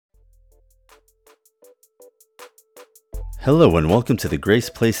Hello and welcome to the Grace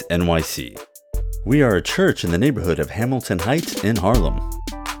Place NYC. We are a church in the neighborhood of Hamilton Heights in Harlem.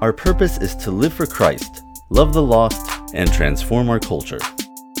 Our purpose is to live for Christ, love the lost, and transform our culture.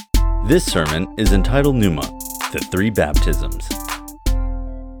 This sermon is entitled Pneuma, the Three Baptisms.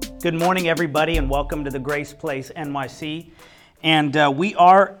 Good morning, everybody, and welcome to the Grace Place NYC. And we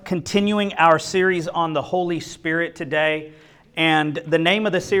are continuing our series on the Holy Spirit today. And the name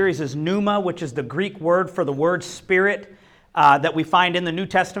of the series is Pneuma, which is the Greek word for the word Spirit that we find in the New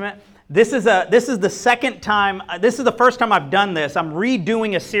Testament. This is the second time. This is the first time I've done this. I'm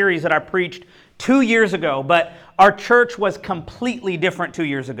redoing a series that I preached 2 years ago, but our church was completely different 2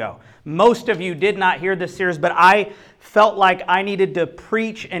 years ago. Most of you did not hear this series, but I felt like I needed to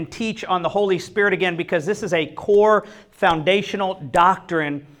preach and teach on the Holy Spirit again because this is a core foundational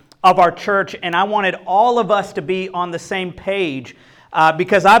doctrine of our church, and I wanted all of us to be on the same page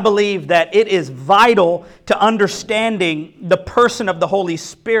because I believe that it is vital to understanding the person of the Holy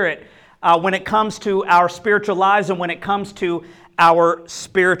Spirit when it comes to our spiritual lives and when it comes to our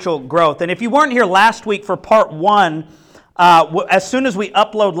spiritual growth. And if you weren't here last week for part one, as soon as we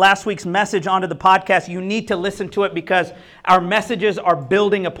upload last week's message onto the podcast, you need to listen to it because our messages are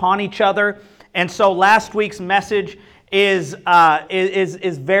building upon each other. And so last week's message is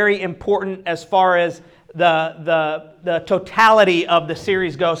very important as far as the totality of the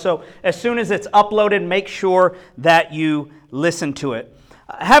series goes. So as soon as it's uploaded, make sure that you listen to it.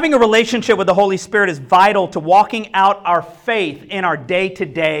 Having a relationship with the Holy Spirit is vital to walking out our faith in our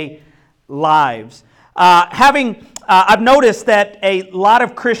day-to-day lives. I've noticed that a lot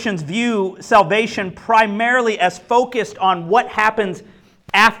of Christians view salvation primarily as focused on what happens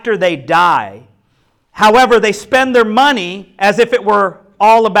after they die. However, they spend their money as if it were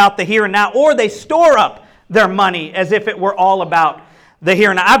all about the here and now, or they store up their money as if it were all about the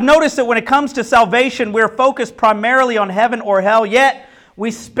here and now. I've noticed that when it comes to salvation, we're focused primarily on heaven or hell, yet we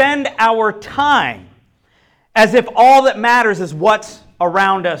spend our time as if all that matters is what's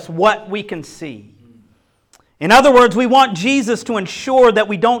around us, what we can see. In other words, we want Jesus to ensure that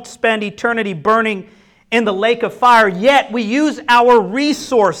we don't spend eternity burning in the lake of fire, yet we use our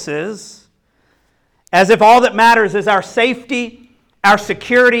resources as if all that matters is our safety, our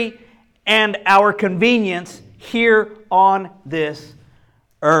security, and our convenience here on this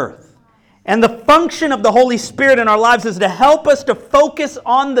earth. And the function of the Holy Spirit in our lives is to help us to focus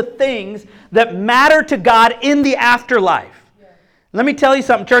on the things that matter to God in the afterlife. Let me tell you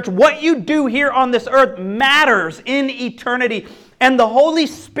something, church. What you do here on this earth matters in eternity. And the Holy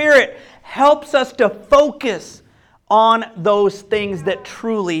Spirit helps us to focus on those things that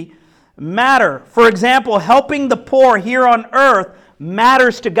truly matter. For example, helping the poor here on earth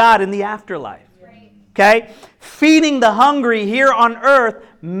matters to God in the afterlife. Okay? Feeding the hungry here on earth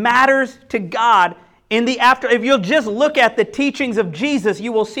matters to God in the afterlife. If you'll just look at the teachings of Jesus,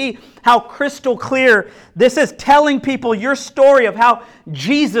 you will see how crystal clear this is. Telling people your story of how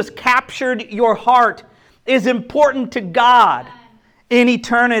Jesus captured your heart is important to God in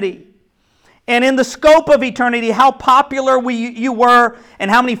eternity. And in the scope of eternity, how popular you were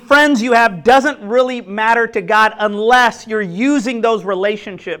and how many friends you have doesn't really matter to God unless you're using those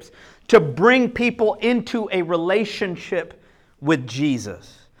relationships to bring people into a relationship with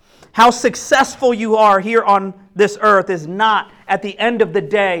Jesus. How successful you are here on this earth is not, at the end of the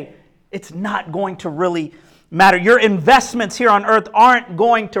day, it's not going to really matter. Your investments here on earth aren't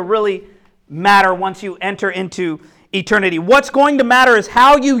going to really matter once you enter into eternity. What's going to matter is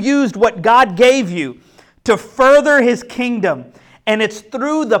how you used what God gave you to further His kingdom. And it's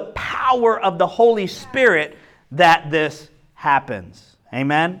through the power of the Holy Spirit that this happens.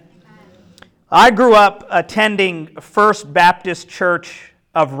 Amen? I grew up attending First Baptist Church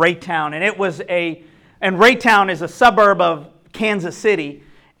of Raytown, and Raytown is a suburb of Kansas City.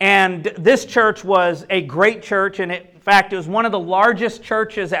 And this church was a great church, and in fact, it was one of the largest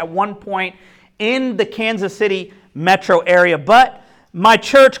churches at one point in the Kansas City metro area. But my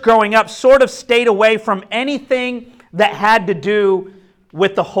church growing up sort of stayed away from anything that had to do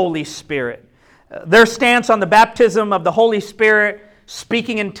with the Holy Spirit. Their stance on the baptism of the Holy Spirit,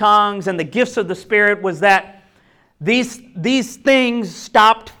 speaking in tongues, and the gifts of the Spirit was that these things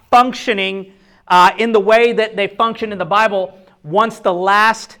stopped functioning in the way that they functioned in the Bible once the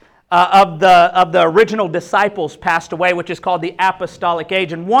last of the original disciples passed away, which is called the apostolic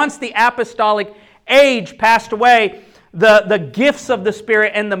age. And once the apostolic age passed away, the gifts of the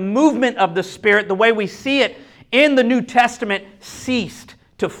Spirit and the movement of the Spirit, the way we see it in the New Testament, ceased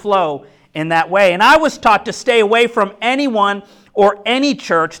to flow in that way. And I was taught to stay away from anyone or any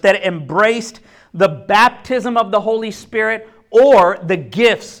church that embraced the baptism of the Holy Spirit or the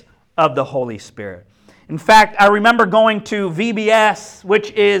gifts of the Holy Spirit. In fact, I remember going to VBS,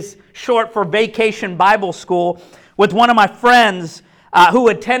 which is short for Vacation Bible School, with one of my friends who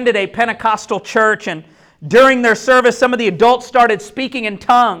attended a Pentecostal church. And during their service, some of the adults started speaking in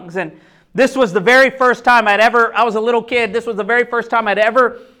tongues. And this was the very first time I was a little kid, this was the very first time I'd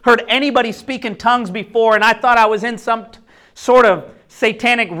ever heard anybody speak in tongues before. And I thought I was in some sort of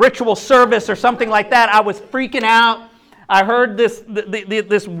satanic ritual service or something like that. I was freaking out. I heard this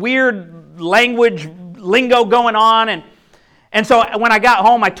weird language lingo going on, and so when I got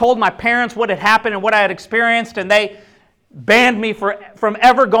home, I told my parents what had happened and what I had experienced, and they banned me from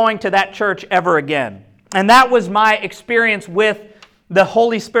ever going to that church ever again. And that was my experience with the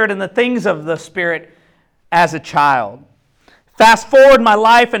Holy Spirit and the things of the Spirit as a child. Fast forward my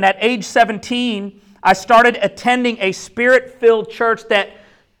life, and at age 17, I started attending a Spirit-filled church that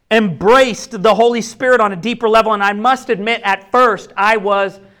embraced the Holy Spirit on a deeper level. And I must admit, at first, I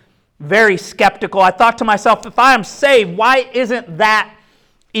was very skeptical. I thought to myself, if I am saved, why isn't that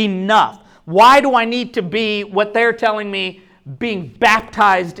enough? Why do I need to be, what they're telling me, being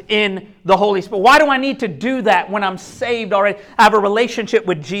baptized in the Holy Spirit? Why do I need to do that when I'm saved already? I have a relationship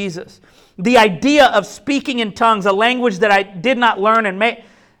with Jesus. The idea of speaking in tongues, a language that I did not learn and may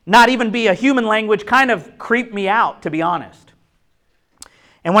not even be a human language, kind of creeped me out, to be honest.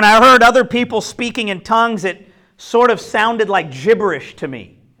 And when I heard other people speaking in tongues, it sort of sounded like gibberish to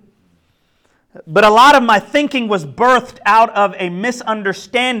me. But a lot of my thinking was birthed out of a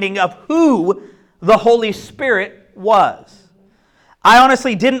misunderstanding of who the Holy Spirit was. I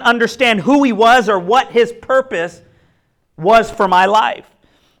honestly didn't understand who He was or what His purpose was for my life.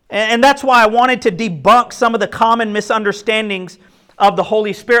 And that's why I wanted to debunk some of the common misunderstandings of the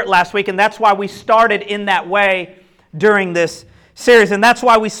Holy Spirit last week. And that's why we started in that way during this series. And that's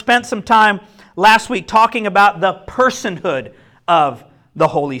why we spent some time last week talking about the personhood of the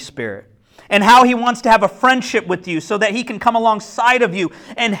Holy Spirit and how He wants to have a friendship with you so that He can come alongside of you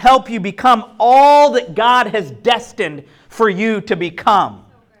and help you become all that God has destined for you to become.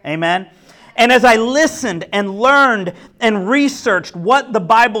 Amen. And as I listened and learned and researched what the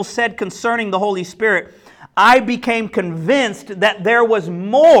Bible said concerning the Holy Spirit, I became convinced that there was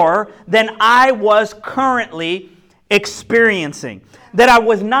more than I was currently experiencing. That I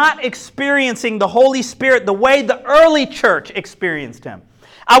was not experiencing the Holy Spirit the way the early church experienced Him.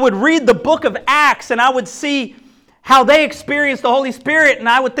 I would read the book of Acts and I would see how they experienced the Holy Spirit, and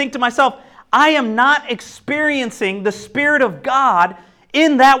I would think to myself, I am not experiencing the Spirit of God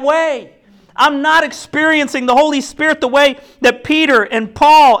in that way. I'm not experiencing the Holy Spirit the way that Peter and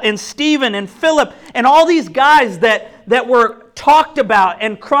Paul and Stephen and Philip and all these guys that were talked about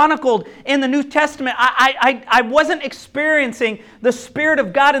and chronicled in the New Testament. I wasn't experiencing the Spirit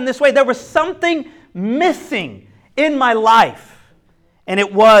of God in this way. There was something missing in my life, and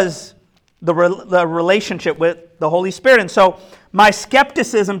it was the relationship with the Holy Spirit. And so my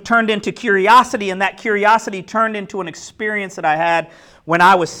skepticism turned into curiosity, and that curiosity turned into an experience that I had when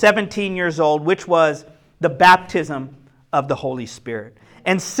I was 17 years old, which was the baptism of the Holy Spirit.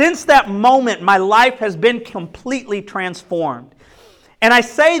 And since that moment, my life has been completely transformed. And I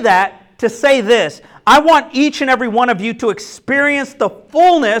say that to say this: I want each and every one of you to experience the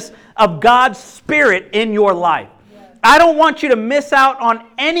fullness of God's Spirit in your life. I don't want you to miss out on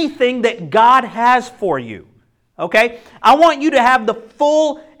anything that God has for you. Okay? I want you to have the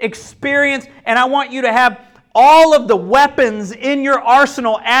full experience, and I want you to have all of the weapons in your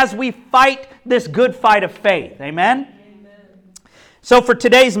arsenal as we fight this good fight of faith. Amen? So for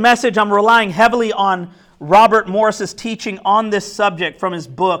today's message, I'm relying heavily on Robert Morris's teaching on this subject from his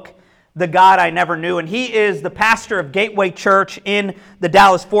book, The God I Never Knew. And he is the pastor of Gateway Church in the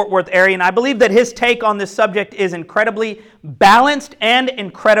Dallas-Fort Worth area. And I believe that his take on this subject is incredibly balanced and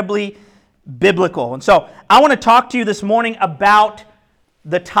incredibly biblical. And so I want to talk to you this morning about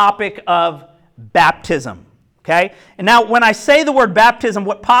the topic of baptism. Okay? And now when I say the word baptism,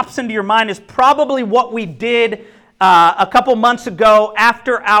 what pops into your mind is probably what we did a couple months ago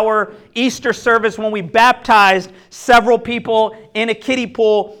after our Easter service when we baptized several people in a kiddie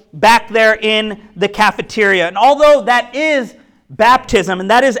pool back there in the cafeteria. And although that is baptism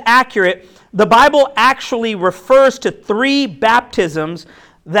and that is accurate, the Bible actually refers to 3 baptisms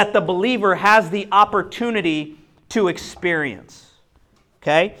that the believer has the opportunity to experience.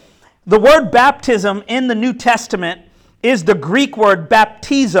 Okay? The word baptism in the New Testament is the Greek word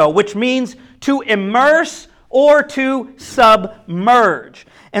baptizo, which means to immerse or to submerge.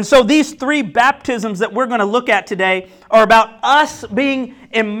 And so these 3 baptisms that we're going to look at today are about us being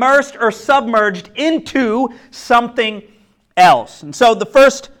immersed or submerged into something else. And so the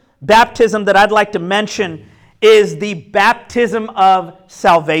first baptism that I'd like to mention is the baptism of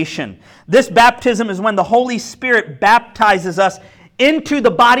salvation. This baptism is when the Holy Spirit baptizes us into the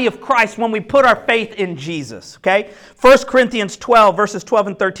body of Christ when we put our faith in Jesus. Okay? 1 Corinthians 12, verses 12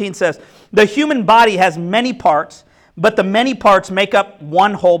 and 13 says, "The human body has many parts, but the many parts make up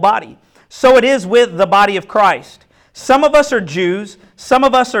one whole body. So it is with the body of Christ. Some of us are Jews, some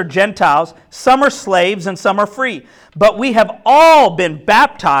of us are Gentiles, some are slaves, and some are free. But we have all been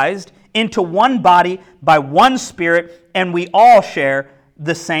baptized into one body by one Spirit, and we all share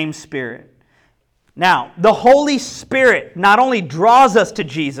the same Spirit." Now, the Holy Spirit not only draws us to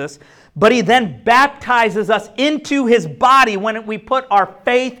Jesus, but He then baptizes us into His body when we put our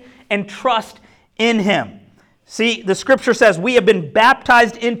faith and trust in Him. See, the Scripture says we have been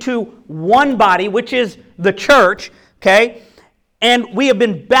baptized into one body, which is the church, okay? And we have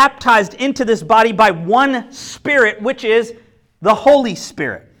been baptized into this body by one Spirit, which is the Holy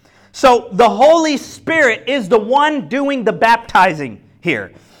Spirit. So the Holy Spirit is the one doing the baptizing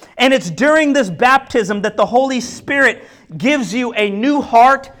here. And it's during this baptism that the Holy Spirit gives you a new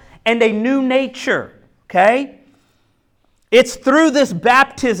heart and a new nature, okay? It's through this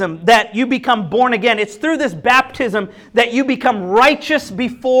baptism that you become born again. It's through this baptism that you become righteous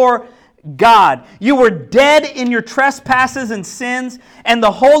before God. You were dead in your trespasses and sins, and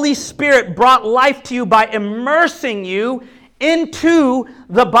the Holy Spirit brought life to you by immersing you into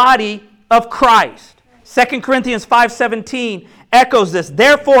the body of Christ. 2 Corinthians 5:17 echoes this.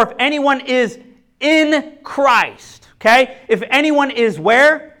 "Therefore, if anyone is in Christ," okay? If anyone is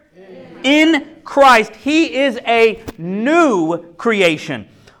where? In Christ, he is a new creation.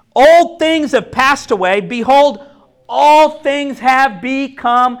 "Old things have passed away. Behold, all things have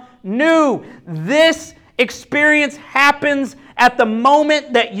become new." This experience happens at the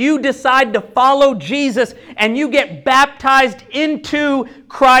moment that you decide to follow Jesus and you get baptized into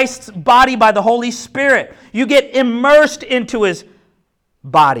Christ's body by the Holy Spirit. You get immersed into His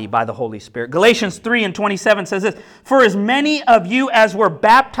body by the Holy Spirit. Galatians 3:27 says this, "For as many of you as were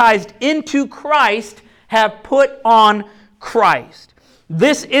baptized into Christ have put on Christ."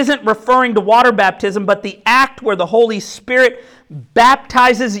 This isn't referring to water baptism, but the act where the Holy Spirit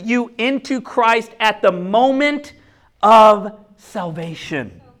baptizes you into Christ at the moment of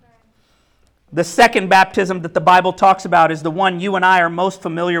salvation. The second baptism that the Bible talks about is the one you and I are most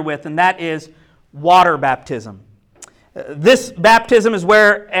familiar with, and that is water baptism. This baptism is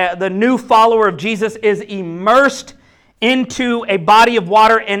where the new follower of Jesus is immersed into a body of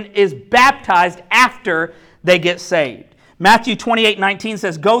water and is baptized after they get saved. Matthew 28:19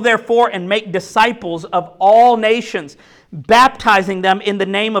 says, "Go therefore and make disciples of all nations, baptizing them in the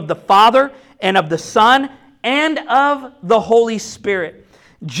name of the Father and of the Son and of the Holy Spirit."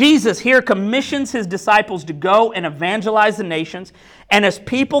 Jesus here commissions His disciples to go and evangelize the nations, and as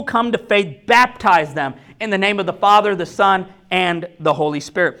people come to faith, baptize them in the name of the Father, the Son, and the Holy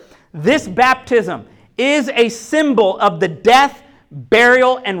Spirit. This baptism is a symbol of the death,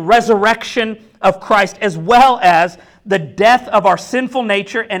 burial, and resurrection of Christ, as well as the death of our sinful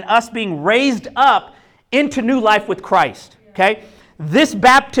nature and us being raised up into new life with Christ. Okay? This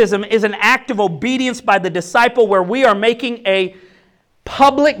baptism is an act of obedience by the disciple where we are making a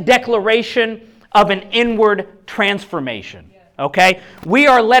public declaration of an inward transformation. Okay? We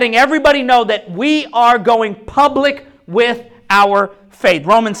are letting everybody know that we are going public with our faith.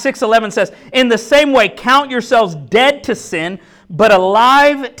 Romans 6:11 says, "In the same way, count yourselves dead to sin, but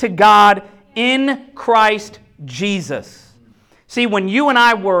alive to God in Christ Jesus." See, when you and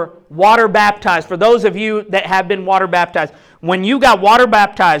I were water baptized, for those of you that have been water baptized, when you got water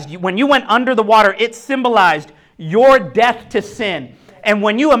baptized, when you went under the water, it symbolized your death to sin. And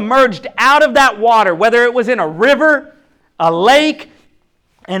when you emerged out of that water, whether it was in a river, a lake,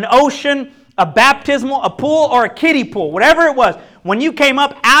 an ocean, a baptismal, a pool, or a kiddie pool, whatever it was, when you came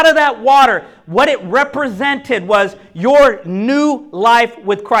up out of that water, what it represented was your new life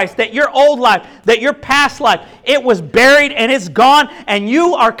with Christ. That your old life, that your past life, it was buried and it's gone, and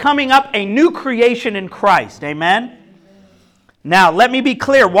you are coming up a new creation in Christ. Amen? Now, let me be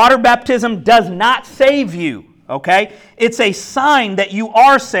clear. Water baptism does not save you. Okay? It's a sign that you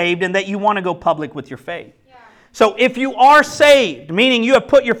are saved and that you want to go public with your faith. So if you are saved, meaning you have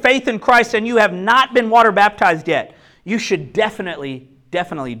put your faith in Christ and you have not been water baptized yet, you should definitely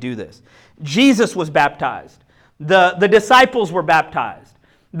do this. Jesus was baptized. The disciples were baptized.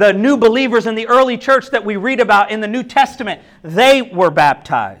 The new believers in the early church that we read about in the New Testament, they were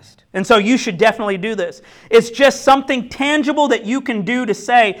baptized. And so you should definitely do this. It's just something tangible that you can do to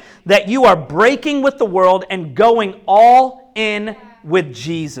say that you are breaking with the world and going all in with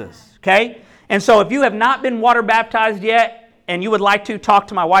Jesus. Okay? And so if you have not been water baptized yet and you would like to, talk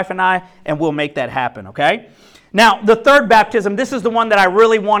to my wife and I, and we'll make that happen, okay? Now, the third baptism, this is the one that I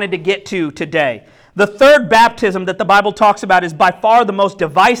really wanted to get to today. The third baptism that the Bible talks about is by far the most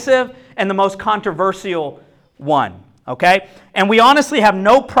divisive and the most controversial one. Okay? And we honestly have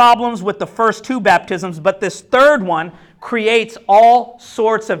no problems with the first two baptisms, but this third one creates all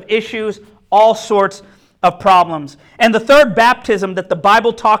sorts of issues, all sorts of problems. And the third baptism that the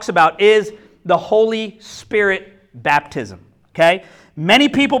Bible talks about is the Holy Spirit baptism. Okay? Many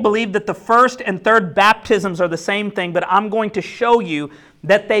people believe that the first and third baptisms are the same thing, but I'm going to show you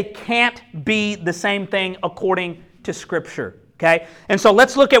that they can't be the same thing according to Scripture. Okay? And so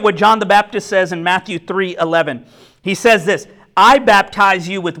let's look at what John the Baptist says in Matthew 3:11. He says this, "I baptize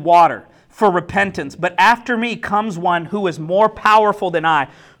you with water for repentance, but after me comes one who is more powerful than I,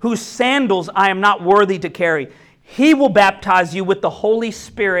 whose sandals I am not worthy to carry. He will baptize you with the Holy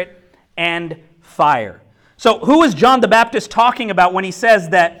Spirit and fire." So who is John the Baptist talking about when he says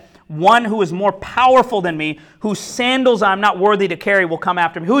that one who is more powerful than me, whose sandals I'm not worthy to carry, will come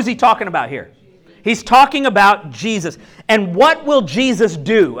after me? Who is he talking about here? He's talking about Jesus. And what will Jesus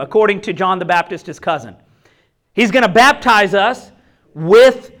do, according to John the Baptist, his cousin? He's going to baptize us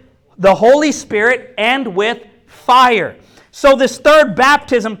with the Holy Spirit and with fire. So this third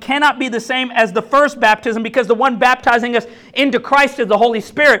baptism cannot be the same as the first baptism, because the one baptizing us into Christ is the Holy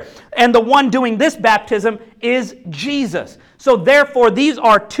Spirit, and the one doing this baptism is Jesus. So therefore, these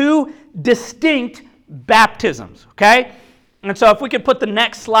are two distinct baptisms, okay? And so if we could put the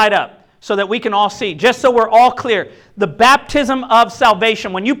next slide up so that we can all see, just so we're all clear, the baptism of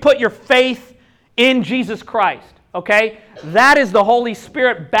salvation, when you put your faith in Jesus Christ, okay, that is the Holy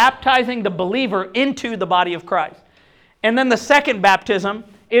Spirit baptizing the believer into the body of Christ. And then the second baptism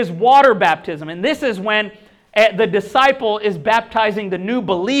is water baptism. And this is when the disciple is baptizing the new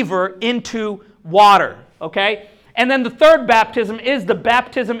believer into water. Okay? And then the third baptism is the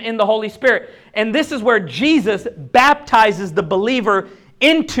baptism in the Holy Spirit. And this is where Jesus baptizes the believer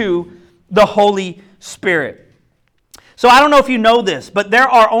into the Holy Spirit. So I don't know if you know this, but there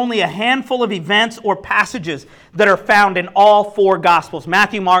are only a handful of events or passages that are found in all four Gospels: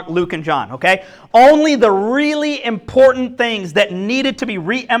 Matthew, Mark, Luke, and John, okay? Only the really important things that needed to be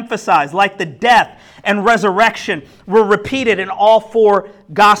re-emphasized, like the death and resurrection, were repeated in all four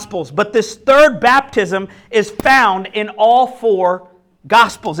Gospels. But this third baptism is found in all four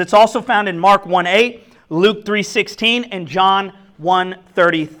Gospels. It's also found in Mark 1:8, Luke 3:16, and John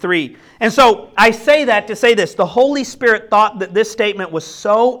 1:33. And so I say that to say this: the Holy Spirit thought that this statement was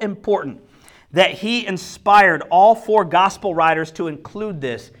so important that He inspired all four gospel writers to include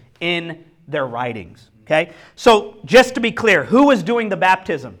this in their writings. Okay? So just to be clear, who is doing the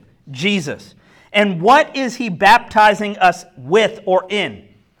baptism? Jesus. And what is He baptizing us with or in?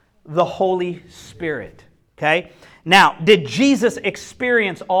 The Holy Spirit. Okay? Now, did Jesus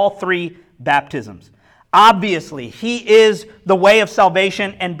experience all three baptisms? Obviously, He is the way of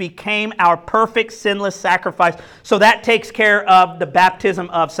salvation and became our perfect, sinless sacrifice. So that takes care of the baptism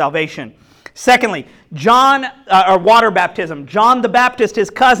of salvation. Secondly, water baptism. John the Baptist, his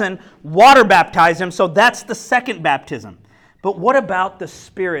cousin, water baptized him, so that's the second baptism. But what about the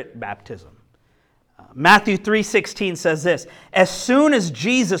Spirit baptism? Matthew 3:16 says this: "As soon as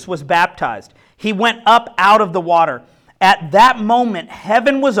Jesus was baptized, He went up out of the water. At that moment,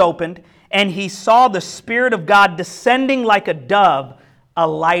 heaven was opened, and He saw the Spirit of God descending like a dove,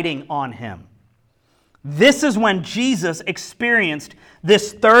 alighting on Him." This is when Jesus experienced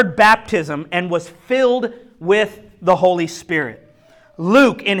this third baptism and was filled with the Holy Spirit.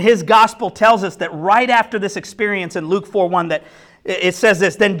 Luke, in his gospel, tells us that right after this experience in Luke 4:1, that it says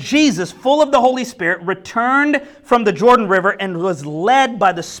this: "Then Jesus, full of the Holy Spirit, returned from the Jordan River and was led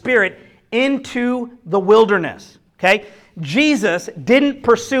by the Spirit into the wilderness." Okay? Jesus didn't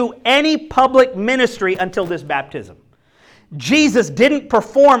pursue any public ministry until this baptism. Jesus didn't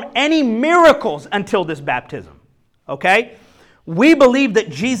perform any miracles until this baptism. Okay? We believe that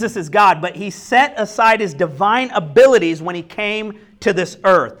Jesus is God, but He set aside His divine abilities when He came to this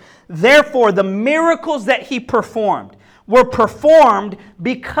earth. Therefore, the miracles that He performed were performed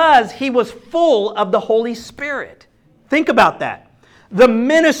because He was full of the Holy Spirit. Think about that. The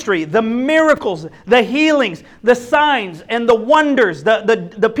ministry, the miracles, the healings, the signs, and the wonders,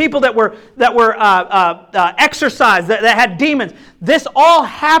 the people that were exorcised, that had demons. This all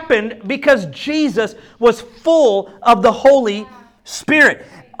happened because Jesus was full of the Holy Spirit.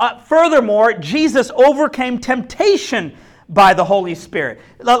 Furthermore, Jesus overcame temptation by the Holy Spirit.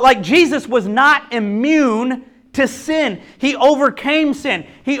 Like Jesus was not immune to sin. He overcame sin.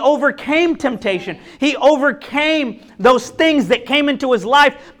 He overcame temptation. He overcame those things that came into His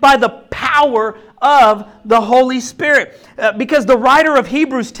life by the power of the Holy Spirit. Because the writer of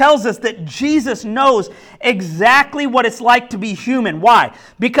Hebrews tells us that Jesus knows exactly what it's like to be human. Why?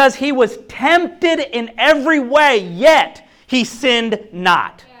 Because he was tempted in every way, yet he sinned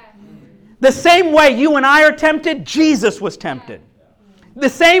not. The same way you and I are tempted, Jesus was tempted. The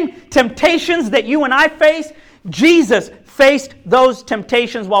same temptations that you and I face, Jesus faced those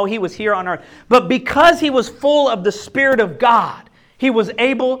temptations while he was here on earth. But because he was full of the Spirit of God, he was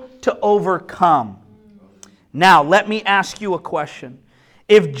able to overcome. Now, let me ask you a question.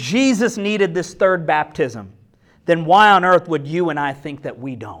 If Jesus needed this third baptism, then why on earth would you and I think that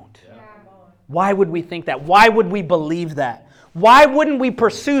we don't? Why would we think that? Why would we believe that? Why wouldn't we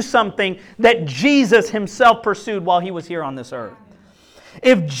pursue something that Jesus himself pursued while he was here on this earth?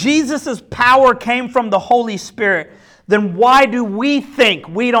 If Jesus' power came from the Holy Spirit, then why do we think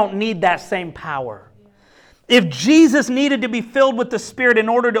we don't need that same power? If Jesus needed to be filled with the Spirit in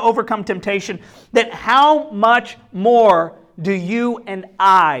order to overcome temptation, then how much more do you and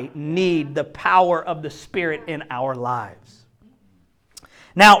I need the power of the Spirit in our lives?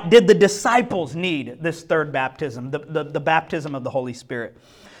 Now, did the disciples need this third baptism, the baptism of the Holy Spirit?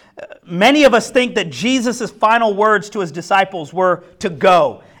 Many of us think that Jesus' final words to his disciples were to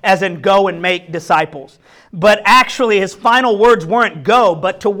go, as in go and make disciples. But actually, his final words weren't go,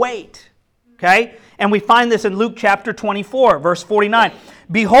 but to wait. Okay? And we find this in Luke chapter 24, verse 49.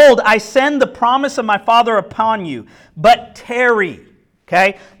 Behold, I send the promise of my Father upon you, but tarry.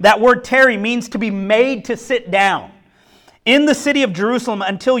 Okay? That word tarry means to be made to sit down in the city of Jerusalem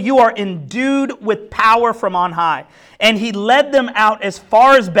until you are endued with power from on high. And he led them out as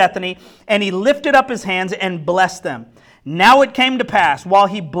far as Bethany, and he lifted up his hands and blessed them. Now it came to pass, while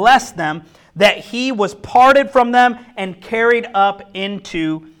he blessed them, that he was parted from them and carried up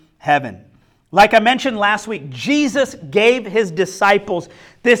into heaven. Like I mentioned last week, Jesus gave his disciples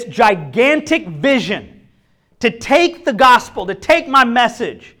this gigantic vision to take the gospel, to take my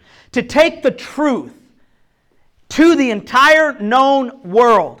message, to take the truth to the entire known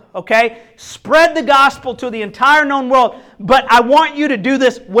world, okay? Spread the gospel to the entire known world, but I want you to do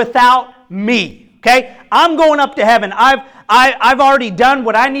this without me, okay? I'm going up to heaven. I've already done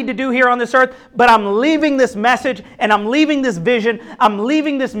what I need to do here on this earth, but I'm leaving this message and I'm leaving this vision. I'm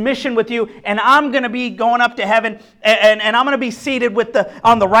leaving this mission with you, and I'm going to be going up to heaven, and I'm going to be seated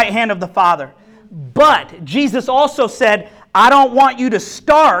on the right hand of the Father. But Jesus also said, I don't want you to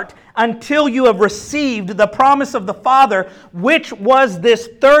start until you have received the promise of the Father, which was this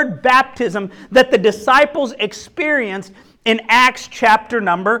third baptism that the disciples experienced in Acts chapter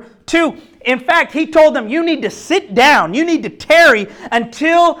number 2. In fact, he told them, you need to sit down, you need to tarry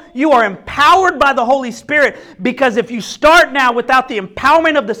until you are empowered by the Holy Spirit, because if you start now without the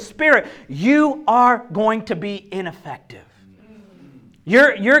empowerment of the Spirit, you are going to be ineffective.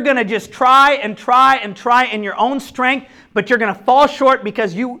 You're going to just try in your own strength, but you're going to fall short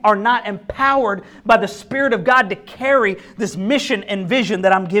because you are not empowered by the Spirit of God to carry this mission and vision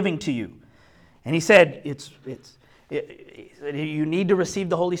that I'm giving to you. And he said, you need to receive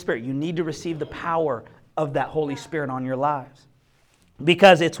the Holy Spirit. You need to receive the power of that Holy Spirit on your lives.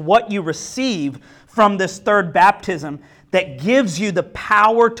 Because it's what you receive from this third baptism that gives you the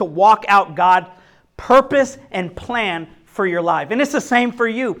power to walk out God's purpose and plan for your life. And it's the same for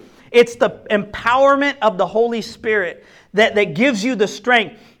you. It's the empowerment of the Holy Spirit that gives you the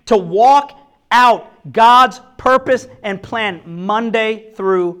strength to walk out God's purpose and plan Monday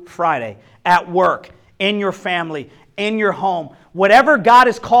through Friday, at work, in your family, in your home, whatever God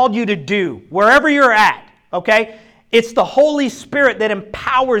has called you to do, wherever you're at, okay? It's the Holy Spirit that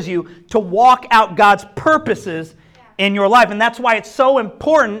empowers you to walk out God's purposes in your life. And that's why it's so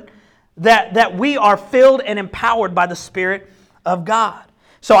important that we are filled and empowered by the Spirit of God.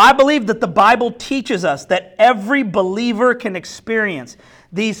 So I believe that the Bible teaches us that every believer can experience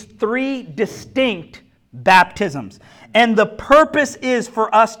these three distinct baptisms. And the purpose is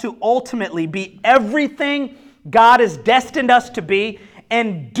for us to ultimately be everything God has destined us to be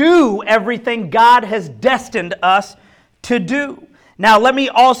and do everything God has destined us to do. Now, let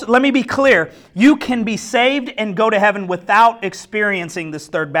me be clear. You can be saved and go to heaven without experiencing this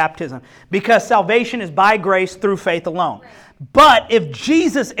third baptism, because salvation is by grace through faith alone. But if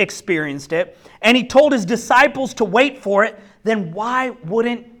Jesus experienced it and he told his disciples to wait for it, then why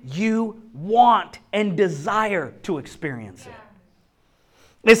wouldn't you want and desire to experience it?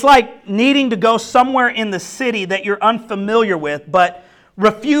 It's like needing to go somewhere in the city that you're unfamiliar with, but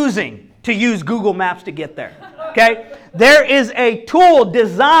refusing to use Google Maps to get there. Okay? There is a tool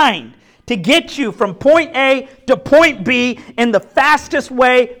designed to get you from point A to point B in the fastest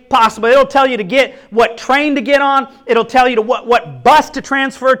way possible. It'll tell you to get what train to get on. It'll tell you to what bus to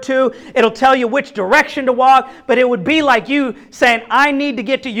transfer to. It'll tell you which direction to walk. But it would be like you saying, I need to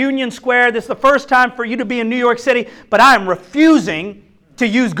get to Union Square. This is the first time for you to be in New York City, but I am refusing to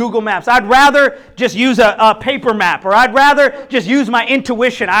use Google Maps. I'd rather just use a paper map, or I'd rather just use my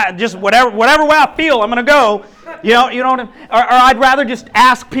intuition. I just whatever way I feel, I'm going to go. You know what I mean? Or I'd rather just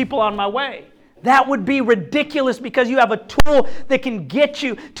ask people on my way. That would be ridiculous because you have a tool that can get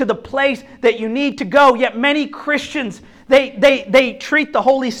you to the place that you need to go. Yet many Christians, they treat the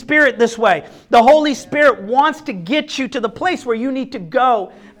Holy Spirit this way. The Holy Spirit wants to get you to the place where you need to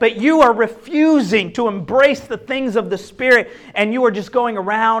go, but you are refusing to embrace the things of the Spirit, and you are just going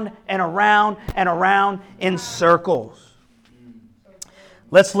around and around and around in circles.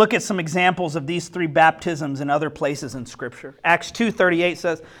 Let's look at some examples of these three baptisms in other places in Scripture. Acts 2:38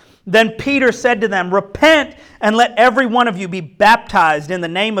 says, Then Peter said to them, Repent and let every one of you be baptized in the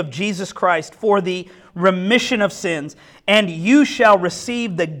name of Jesus Christ for the remission of sins, and you shall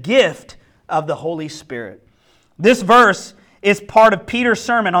receive the gift of the Holy Spirit. This verse is part of Peter's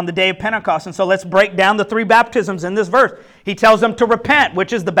sermon on the day of Pentecost. And so let's break down the three baptisms in this verse. He tells them to repent,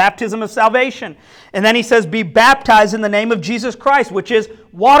 which is the baptism of salvation. And then he says, be baptized in the name of Jesus Christ, which is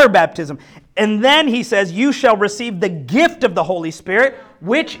water baptism. And then he says, you shall receive the gift of the Holy Spirit,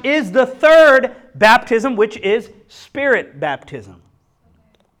 which is the third baptism, which is Spirit baptism.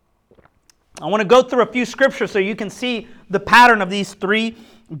 I want to go through a few scriptures so you can see the pattern of these three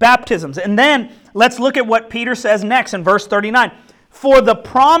baptisms. And then let's look at what Peter says next in verse 39. For the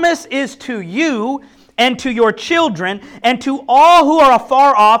promise is to you and to your children and to all who are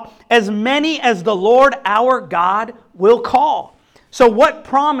afar off, as many as the Lord our God will call. So what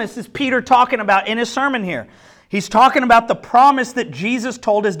promise is Peter talking about in his sermon here? He's talking about the promise that Jesus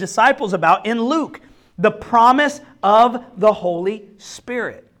told his disciples about in Luke, the promise of the Holy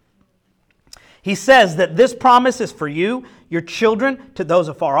Spirit. He says that this promise is for you, your children, to those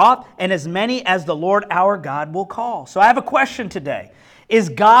afar off, and as many as the Lord our God will call. So I have a question today. Is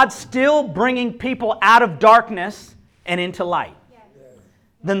God still bringing people out of darkness and into light? Yes.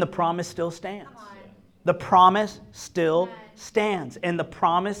 Then the promise still stands. The promise still stands. And the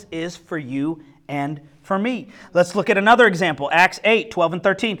promise is for you and for me. Let's look at another example. Acts 8:12 and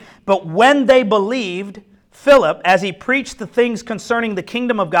 13. But when they believed Philip, as he preached the things concerning the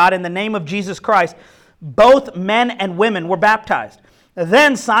kingdom of God in the name of Jesus Christ, both men and women were baptized.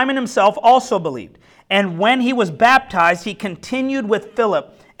 Then Simon himself also believed. And when he was baptized, he continued with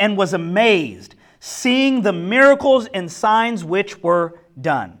Philip and was amazed, seeing the miracles and signs which were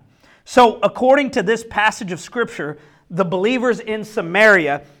done. So according to this passage of Scripture, the believers in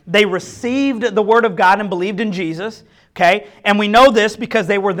Samaria, they received the Word of God and believed in Jesus. Okay? And we know this because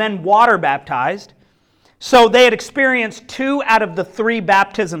they were then water baptized. So they had experienced 2 out of the 3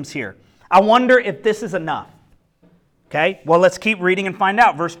 baptisms here. I wonder if this is enough. Okay, well, let's keep reading and find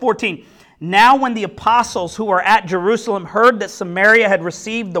out. Verse 14. Now when the apostles who were at Jerusalem heard that Samaria had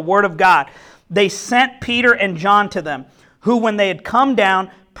received the word of God, they sent Peter and John to them, who when they had come down,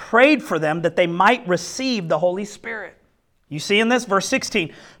 prayed for them that they might receive the Holy Spirit. You see in this, verse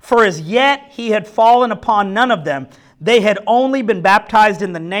 16. For as yet he had fallen upon none of them. They had only been baptized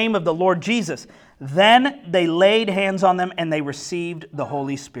in the name of the Lord Jesus. Then they laid hands on them and they received the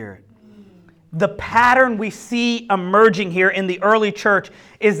Holy Spirit. The pattern we see emerging here in the early church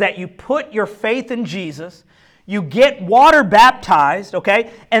is that you put your faith in Jesus, you get water baptized,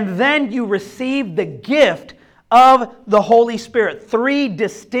 okay, and then you receive the gift of the Holy Spirit. 3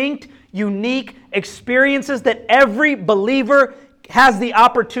 distinct, unique experiences that every believer has the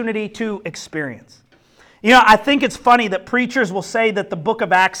opportunity to experience. You know, I think it's funny that preachers will say that the book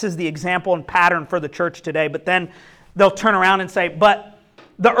of Acts is the example and pattern for the church today, but then they'll turn around and say, but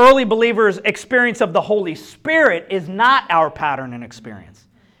the early believers' experience of the Holy Spirit is not our pattern and experience.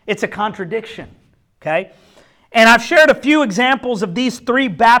 It's a contradiction, okay? And I've shared a few examples of these 3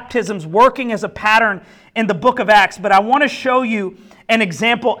 baptisms working as a pattern in the book of Acts, but I want to show you an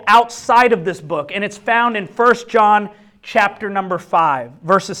example outside of this book, and it's found in 1 John chapter number 5,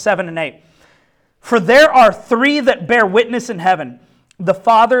 verses 7 and 8. For there are 3 that bear witness in heaven, the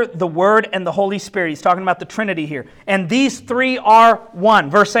Father, the Word, and the Holy Spirit. He's talking about the Trinity here. And these 3 are one.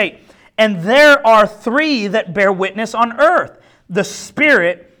 Verse 8. And there are 3 that bear witness on earth, the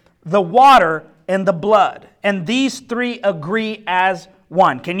Spirit, the water, and the blood. And these 3 agree as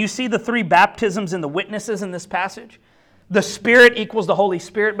one. Can you see the 3 baptisms and the witnesses in this passage? The Spirit equals the Holy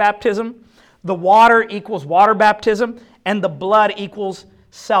Spirit baptism. The water equals water baptism. And the blood equals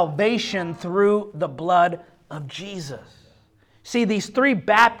salvation through the blood of Jesus. See, these three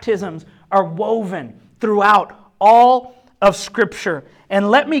baptisms are woven throughout all of Scripture. And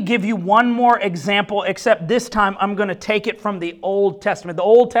let me give you one more example, except this time I'm going to take it from the Old Testament. The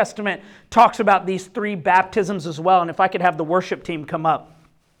Old Testament talks about these three baptisms as well. And if I could have the worship team come up.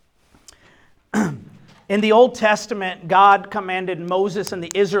 In the Old Testament, God commanded Moses and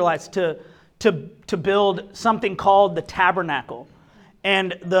the Israelites to build something called the tabernacle.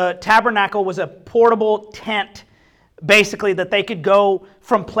 And the tabernacle was a portable tent, basically, that they could go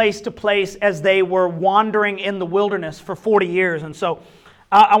from place to place as they were wandering in the wilderness for 40 years. And so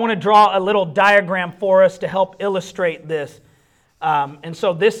I want to draw a little diagram for us to help illustrate this. And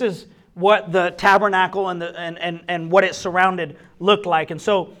so this is what the tabernacle and what it surrounded looked like. And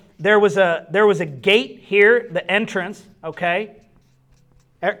so there was a gate here, the entrance, okay?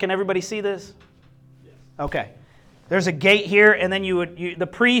 Can everybody see this? Okay. There's a gate here, and then the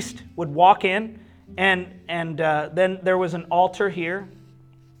priest would walk in, and then there was an altar here,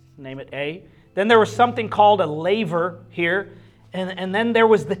 name it A. Then there was something called a laver here, and then there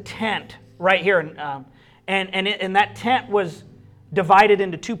was the tent right here, and that tent was divided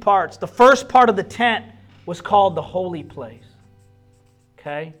into two parts. The first part of the tent was called the holy place.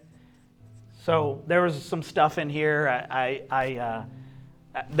 Okay, so there was some stuff in here.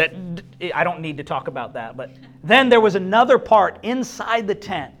 That I don't need to talk about that. But then there was another part inside the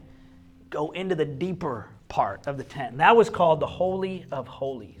tent. Go into the deeper part of the tent. And that was called the Holy of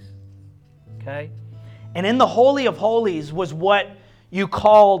Holies. Okay? And in the Holy of Holies was what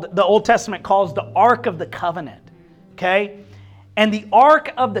the Old Testament calls the Ark of the Covenant. Okay? And the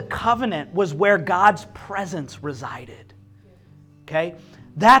Ark of the Covenant was where God's presence resided. Okay?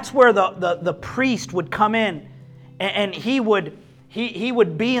 That's where the priest would come in, and he would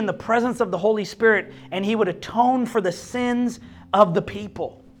be in the presence of the Holy Spirit, and he would atone for the sins of the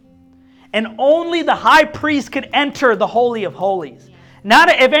people. And only the high priest could enter the Holy of Holies. Not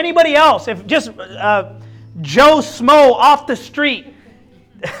if anybody else, if just Joe Smo off the street,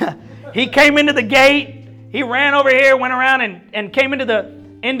 he came into the gate, he ran over here, went around and came into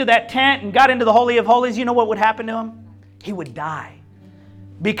that tent and got into the Holy of Holies, you know what would happen to him? He would die.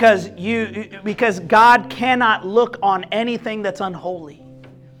 Because God cannot look on anything that's unholy.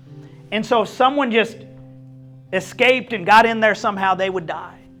 And so if someone just escaped and got in there somehow, they would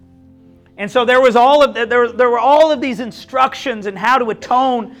die. And so there were all of these instructions in how to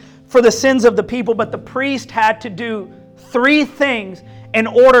atone for the sins of the people, but the priest had to do three things in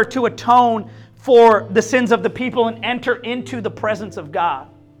order to atone for the sins of the people and enter into the presence of God.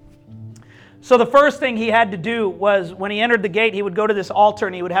 So the first thing he had to do was, when he entered the gate, he would go to this altar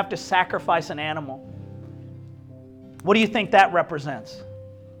and he would have to sacrifice an animal. What do you think that represents?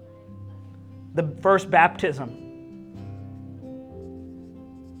 The first baptism.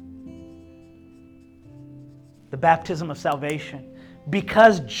 The baptism of salvation.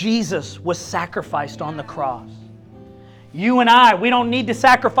 Because Jesus was sacrificed on the cross. You and I, we don't need to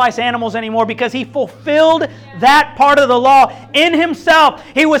sacrifice animals anymore because He fulfilled that part of the law in Himself.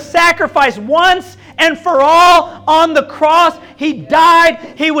 He was sacrificed once and for all on the cross. He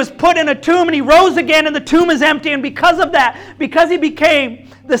died, He was put in a tomb, and He rose again, and the tomb is empty. And because of that, because He became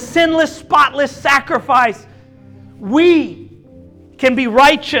the sinless, spotless sacrifice, we can be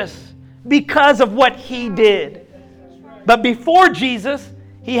righteous because of what He did. But before Jesus,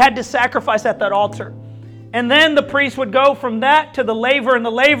 He had to sacrifice at that altar. And then the priest would go from that to the laver, and the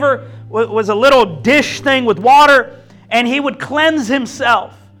laver was a little dish thing with water, and he would cleanse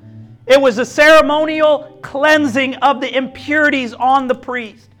himself. It was a ceremonial cleansing of the impurities on the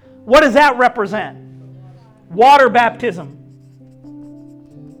priest. What does that represent? Water baptism.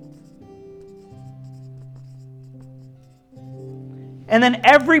 And then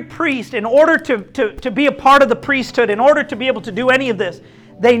every priest, in order to be a part of the priesthood, in order to be able to do any of this,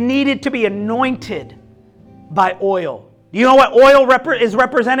 they needed to be anointed by oil. Do you know what oil is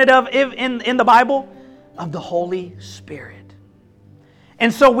representative in the Bible? Of the Holy Spirit.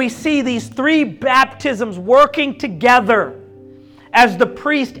 And so we see these three baptisms working together as the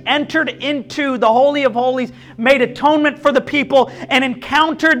priest entered into the Holy of Holies, made atonement for the people, and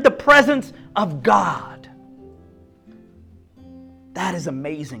encountered the presence of God. That is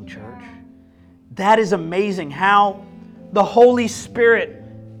amazing, church. That is amazing how the Holy Spirit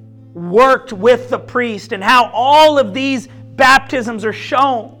worked with the priest, and how all of these baptisms are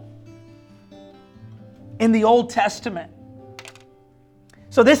shown in the Old Testament.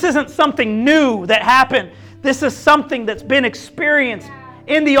 So this isn't something new that happened. This is something that's been experienced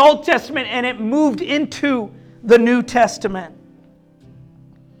in the Old Testament, and it moved into the New Testament.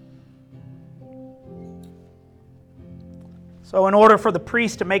 So in order for the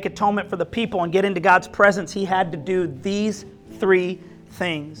priest to make atonement for the people and get into God's presence, he had to do these three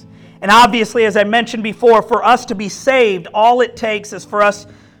things. And obviously, as I mentioned before, for us to be saved, all it takes is for us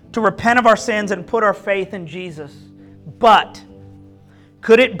to repent of our sins and put our faith in Jesus. But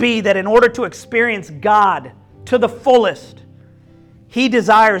could it be that in order to experience God to the fullest, He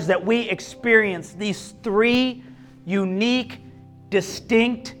desires that we experience these three unique,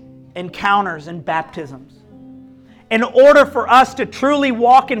 distinct encounters and baptisms? In order for us to truly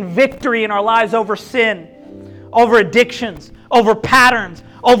walk in victory in our lives over sin, over addictions, over patterns,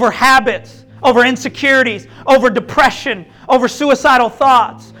 over habits, over insecurities, over depression, over suicidal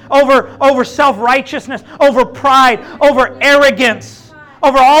thoughts, over self-righteousness, over pride, over arrogance,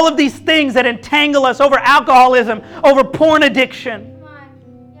 over all of these things that entangle us, over alcoholism, over porn addiction,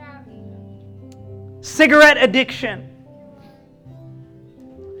 cigarette addiction,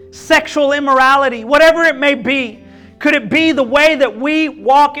 sexual immorality, whatever it may be. Could it be the way that we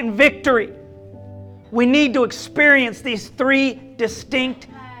walk in victory? We need to experience these three distinct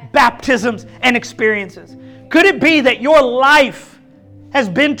baptisms and experiences. Could it be that your life has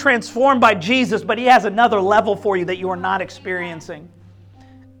been transformed by Jesus, but He has another level for you that you are not experiencing?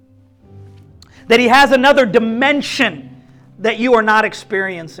 That He has another dimension that you are not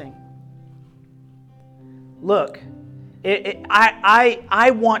experiencing? Look,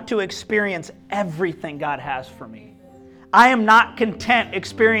 I want to experience everything God has for me. I am not content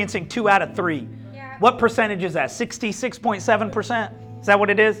experiencing 2 out of 3. What percentage is that? 66.7%? Is that what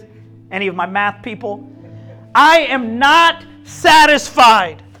it is? Any of my math people? I am not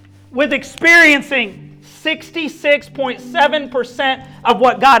satisfied with experiencing 66.7% of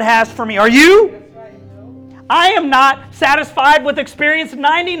what God has for me. Are you? I am not satisfied with experiencing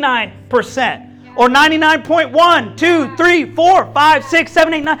 99%. Or 99.1, 2, 3, 4, 5, 6,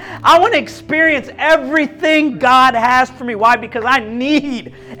 7, 8, 9. I want to experience everything God has for me. Why? Because I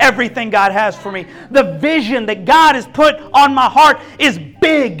need everything God has for me. The vision that God has put on my heart is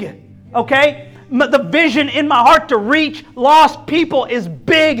big. Okay? The vision in my heart to reach lost people is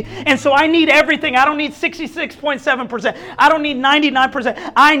big. And so I need everything. I don't need 66.7%. I don't need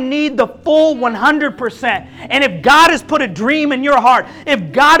 99%. I need the full 100%. And if God has put a dream in your heart,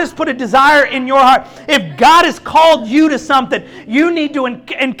 if God has put a desire in your heart, if God has called you to something, you need to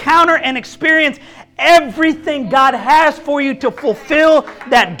encounter and experience everything God has for you to fulfill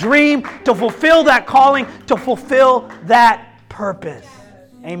that dream, to fulfill that calling, to fulfill that purpose.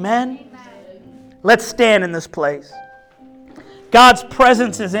 Amen? Let's stand in this place. God's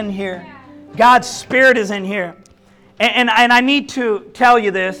presence is in here. God's Spirit is in here. And I need to tell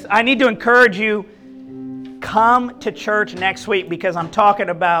you this. I need to encourage you, come to church next week, because I'm talking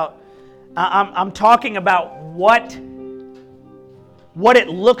about what it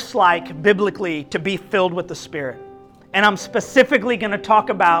looks like biblically to be filled with the Spirit. And I'm specifically going to talk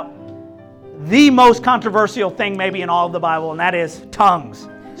about the most controversial thing maybe in all of the Bible, and that is tongues.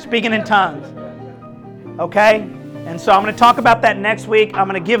 Speaking in tongues. Okay? And so I'm going to talk about that next week. I'm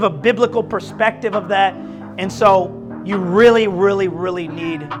going to give a biblical perspective of that. And so you really, really, really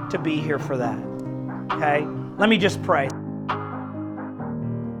need to be here for that. Okay? Let me just pray.